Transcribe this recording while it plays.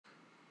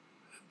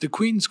The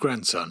Queen's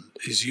grandson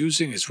is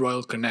using his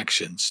royal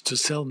connections to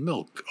sell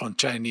milk on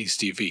Chinese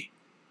TV.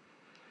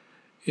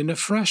 In a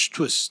fresh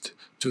twist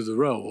to the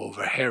row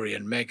over Harry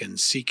and Meghan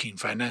seeking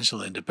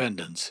financial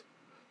independence,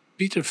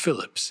 Peter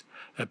Phillips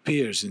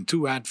appears in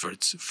 2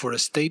 adverts for a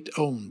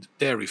state-owned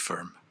dairy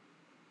firm.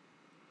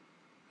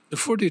 The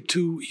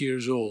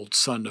 42-year-old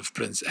son of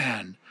Prince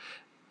Anne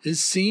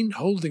is seen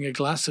holding a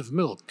glass of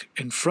milk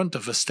in front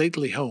of a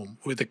stately home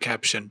with the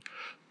caption,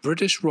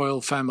 "British royal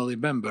family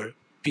member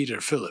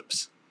Peter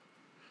Phillips."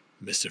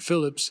 Mr.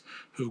 Phillips,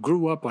 who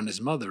grew up on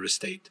his mother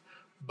estate,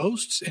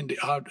 boasts in the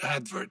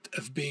advert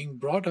of being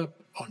brought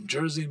up on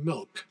Jersey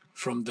milk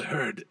from the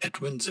herd at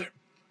Windsor.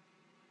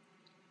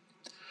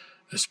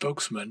 A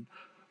spokesman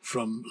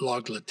from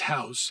Loglet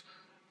House,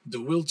 the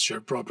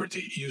Wiltshire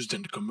property used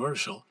in the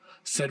commercial,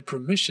 said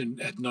permission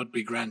had not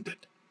been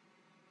granted.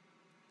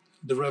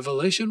 The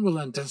revelation will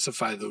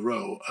intensify the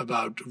row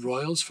about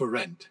royals for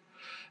rent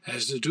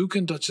as the Duke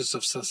and Duchess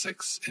of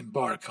Sussex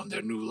embark on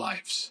their new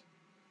lives.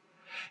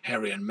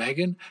 Harry and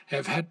Meghan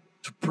have had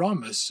to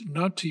promise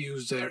not to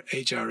use their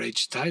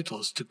HRH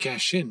titles to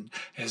cash in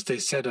as they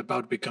set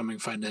about becoming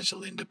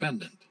financially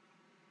independent.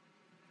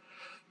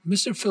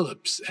 Mr.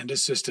 Phillips and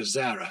his sister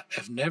Zara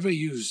have never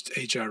used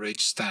HRH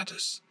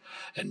status,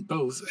 and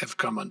both have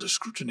come under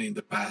scrutiny in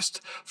the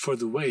past for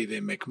the way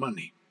they make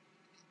money.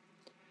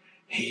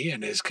 He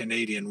and his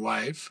Canadian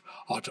wife,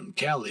 Autumn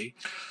Kelly,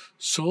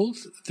 sold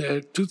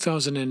their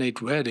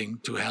 2008 wedding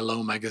to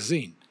Hello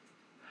magazine.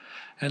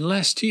 And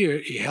last year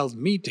he held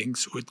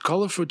meetings with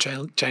colorful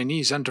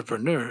Chinese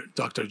entrepreneur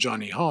Dr.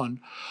 Johnny Han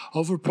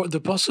over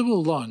the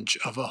possible launch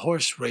of a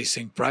horse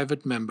racing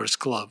private members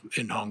club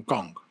in Hong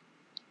Kong.